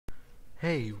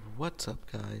Hey, what's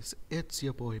up, guys? It's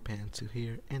your boy Pantsu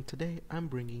here, and today I'm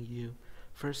bringing you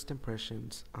first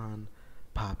impressions on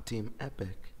Pop Team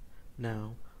Epic.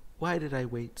 Now, why did I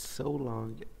wait so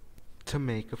long to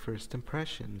make a first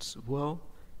impressions? Well,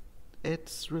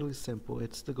 it's really simple.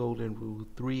 It's the golden rule: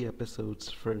 3 episodes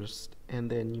first, and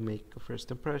then you make a first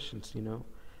impressions.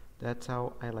 That's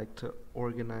how I like to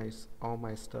organize all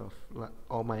my stuff,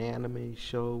 all my anime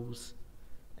shows,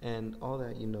 and all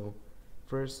that.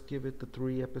 First, give it the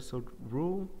 3 episode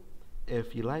rule.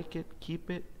 If you like it, keep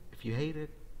it. If you hate it,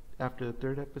 after the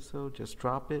third episode, just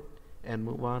drop it and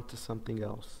move on to something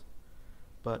else.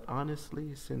 But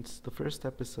honestly, since the first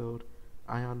episode,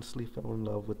 I honestly fell in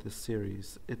love with this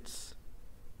series. It's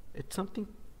something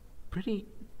pretty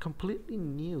completely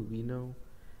new.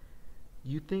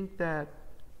 You think that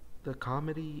the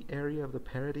comedy area of the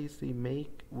parodies they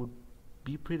make would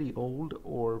be pretty old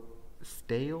or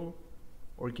stale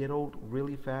or get old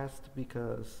really fast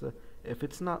because if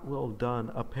it's not well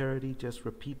done, a parody just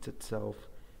repeats itself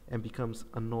and becomes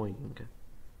annoying.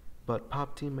 But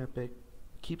Pop Team Epic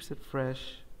keeps it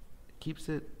fresh, keeps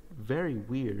it very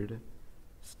weird,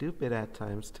 stupid at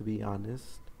times to be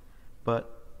honest,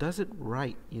 but does it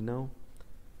right.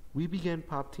 We begin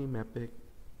Pop Team Epic.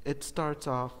 It starts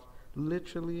off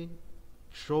literally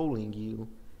trolling you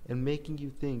and making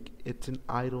you think it's an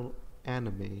idol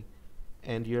anime,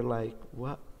 and you're like,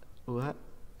 what,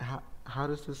 how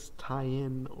does this tie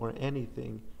in or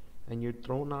anything? And you're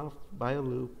thrown off by a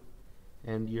loop,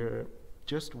 and you're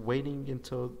just waiting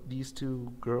until these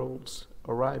two girls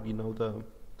arrive.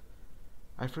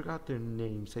 I forgot their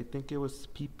names. I think it was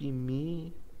Pipi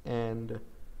Me and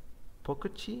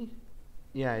Pokochi.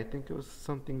 Yeah, I think it was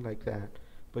something like that.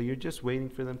 But you're just waiting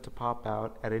for them to pop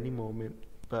out at any moment,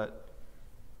 but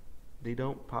they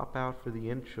don't pop out for the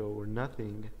intro or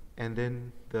nothing. And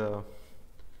then the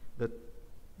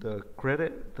the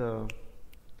credit the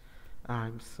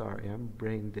I'm sorry, I'm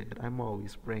brain dead. I'm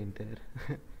always brain dead.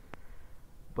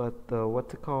 But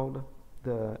what's it called?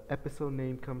 The episode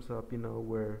name comes up,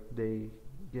 where they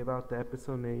give out the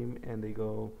episode name and they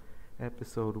go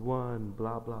episode 1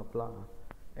 blah blah blah.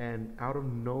 And out of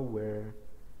nowhere,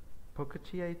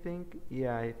 Pokachi, I think.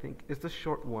 Yeah, I think it's the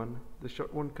short one. The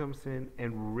short one comes in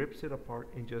and rips it apart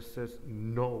and just says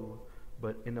no,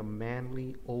 but in a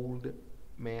manly old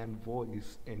man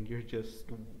voice, and you're just,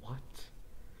 what?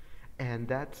 And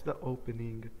that's the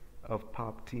opening of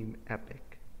Pop Team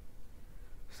Epic.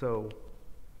 So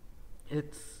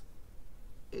it's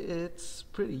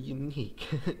pretty unique.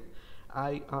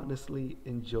 I honestly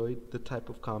enjoyed the type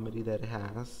of comedy that it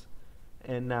has.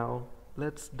 And now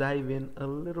let's dive in a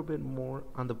little bit more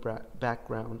on the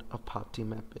background of Pop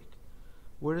Team Epic.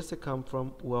 Where does it come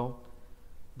from? Well,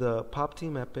 the Pop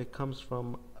Team Epic comes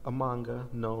from a manga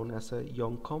known as a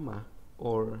yonkoma,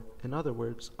 or in other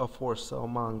words, a four-cell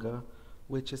manga,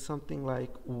 which is something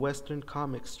like Western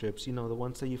comic strips, the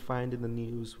ones that you find in the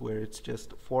news where it's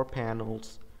just 4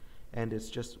 panels and it's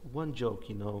just one joke,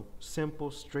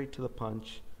 simple, straight to the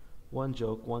punch, one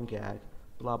joke, one gag,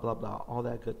 blah blah blah, all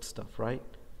that good stuff, right?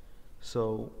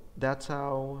 So that's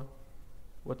how,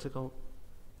 what's it called?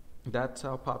 That's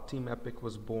how Pop Team Epic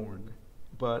was born.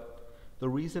 But the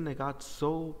reason it got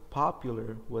so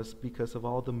popular was because of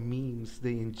all the memes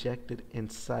they injected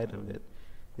inside of it.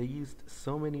 They used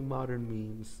so many modern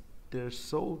memes. They're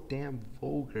so damn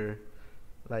vulgar.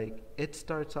 Like, it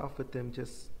starts off with them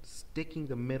just sticking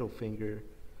the middle finger,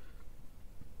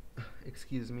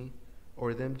 excuse me,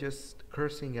 or them just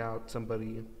cursing out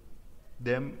somebody,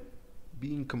 them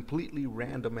being completely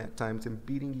random at times and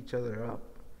beating each other up,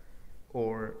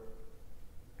 or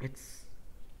it's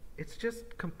it's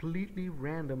just completely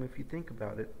random if you think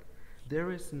about it.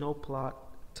 There is no plot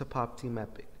to Pop Team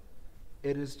Epic.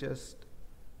 It is just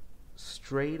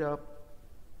straight up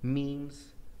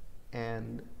memes,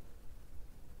 and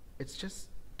it's just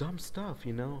dumb stuff.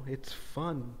 It's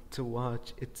fun to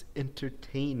watch, it's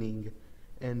entertaining,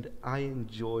 and I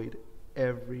enjoyed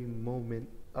every moment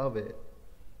of it.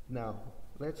 Now,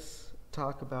 let's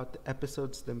talk about the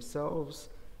episodes themselves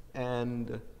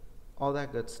and all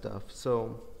that good stuff.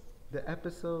 So, the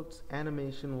episodes,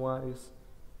 animation wise,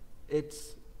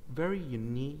 it's very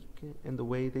unique in the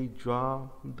way they draw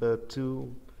the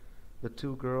two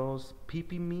girls,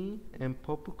 Pipimi and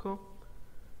Popuko.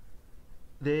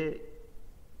 They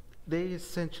they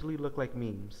essentially look like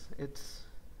memes. It's,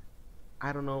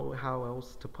 I don't know how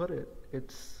else to put it.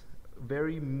 It's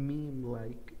very meme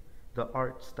like, the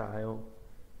art style.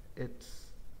 It's,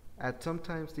 at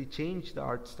sometimes they change the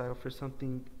art style for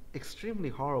something extremely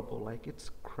horrible, like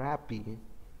it's crappy.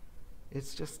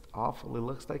 It's just awful. It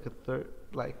looks like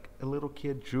a little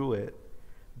kid drew it,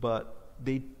 but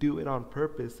they do it on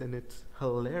purpose, and it's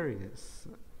hilarious.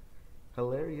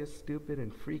 Hilarious, stupid,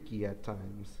 and freaky at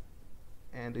times.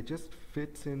 And it just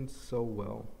fits in so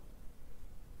well.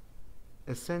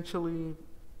 Essentially,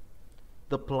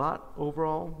 the plot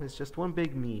overall is just one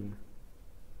big meme.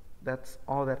 That's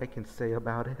all that I can say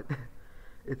about it.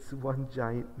 It's one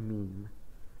giant meme.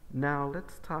 Now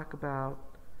let's talk about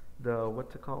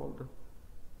what's it called?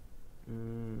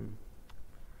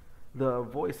 The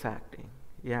voice acting.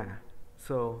 Yeah.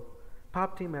 So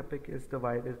Pop Team Epic is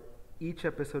divided. Each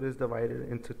episode is divided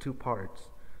into 2 parts.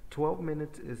 12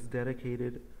 minutes is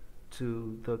dedicated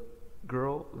to the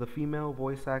female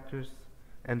voice actors,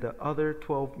 and the other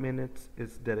 12 minutes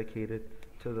is dedicated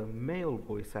to the male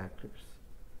voice actors.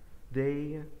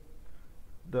 The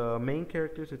main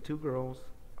characters, the 2 girls,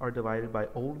 are divided by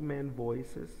old men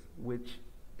voices, which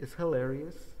is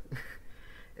hilarious.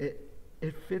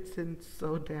 It fits in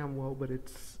so damn well, but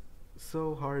it's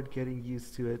so hard getting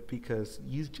used to it because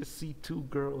you just see 2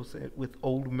 girls with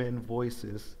old men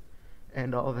voices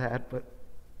and all that, but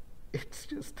it's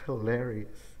just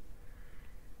hilarious.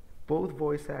 Both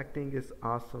voice acting is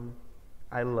awesome.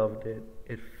 I loved it.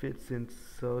 It fits in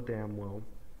so damn well.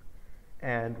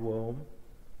 And well,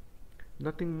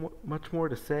 nothing much more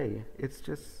to say. It's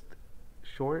just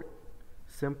short,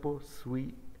 simple,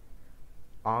 sweet,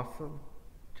 awesome,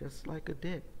 just like a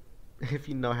dick. If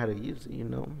you know how to use it,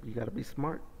 you gotta be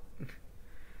smart.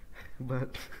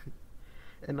 But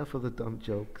enough of the dumb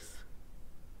jokes.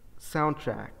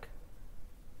 Soundtrack.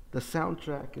 The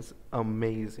soundtrack is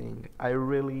amazing. I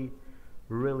really,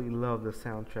 really love the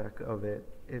soundtrack of it.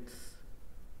 It's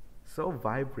so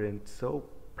vibrant, so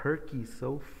perky,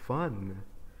 so fun.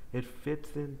 It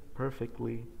fits in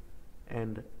perfectly,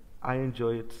 and I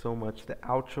enjoy it so much. The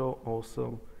outro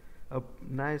also, a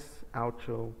nice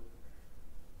outro.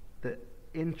 The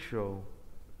intro,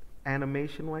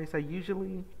 animation-wise,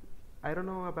 I don't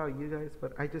know about you guys,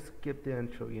 but I just skip the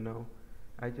intro,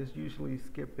 I just usually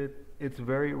skip it. It's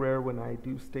very rare when I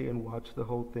do stay and watch the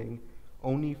whole thing.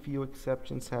 Only few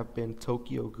exceptions have been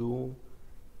Tokyo Ghoul,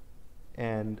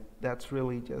 and that's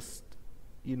really just,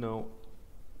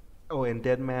 oh, and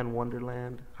Dead Man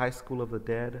Wonderland, High School of the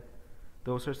Dead.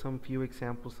 Those are some few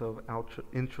examples of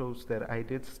intros that I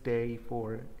did stay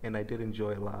for and I did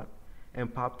enjoy a lot.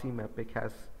 And Pop Team Epic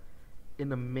has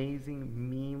an amazing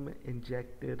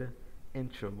meme-injected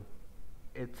intro.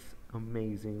 It's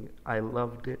amazing. I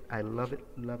loved it. I love it,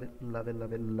 love it, love it,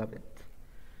 love it, love it.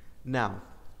 Now,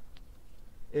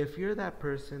 if you're that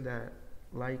person that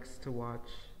likes to watch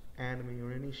anime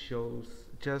or any shows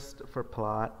just for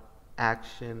plot,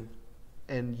 action,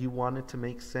 and you want it to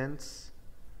make sense,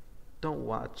 don't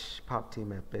watch Pop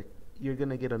Team Epic. You're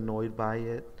gonna get annoyed by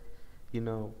it.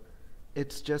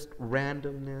 It's just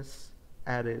randomness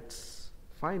at its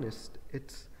finest.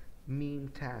 It's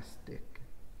meme-tastic.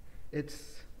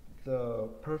 It's the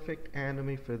perfect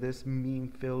anime for this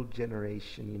meme-filled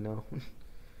generation,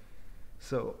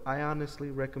 So I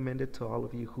honestly recommend it to all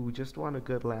of you who just want a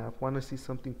good laugh, want to see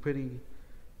something pretty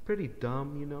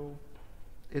dumb,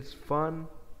 It's fun,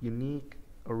 unique,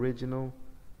 original.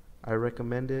 I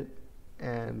recommend it.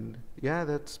 And yeah,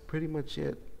 that's pretty much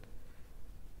it.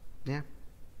 Yeah.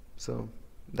 So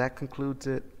that concludes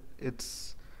it.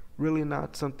 It's really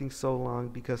not something so long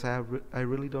because I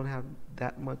really don't have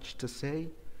that much to say.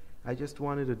 I just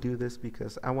wanted to do this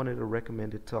because I wanted to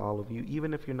recommend it to all of you.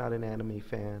 Even if you're not an anime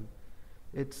fan,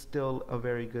 it's still a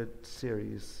very good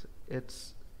series.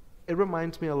 It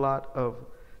reminds me a lot of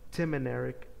Tim and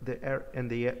Eric, the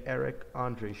Eric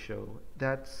Andre show.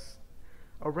 That's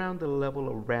around the level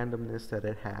of randomness that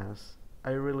it has.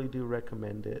 I really do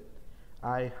recommend it.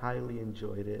 I highly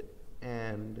enjoyed it,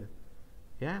 and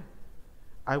yeah,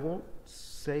 I won't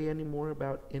say any more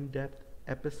about in-depth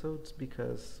episodes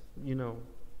because,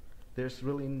 there's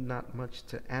really not much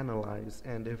to analyze,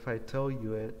 and if I tell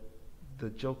you it, the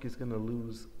joke is going to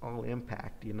lose all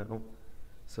impact,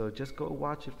 So just go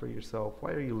watch it for yourself.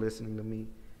 Why are you listening to me?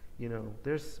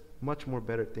 There's much more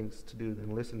better things to do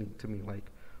than listening to me,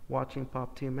 like watching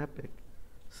Pop Team Epic.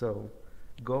 So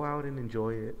go out and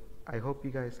enjoy it. I hope you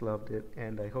guys loved it,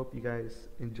 and I hope you guys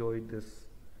enjoyed this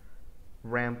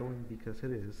rambling, because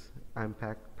it is. I'm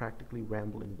practically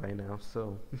rambling by now,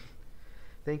 so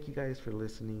thank you guys for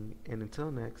listening, and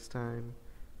until next time,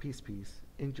 peace.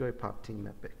 Enjoy Pop Team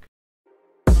Epic.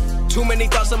 Too many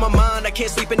thoughts on my mind, I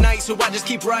can't sleep at night, so I just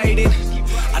keep writing.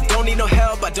 I don't need no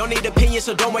help, I don't need opinions,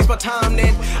 so don't waste my time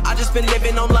then. I just been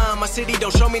living online, my city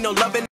don't show me no loving.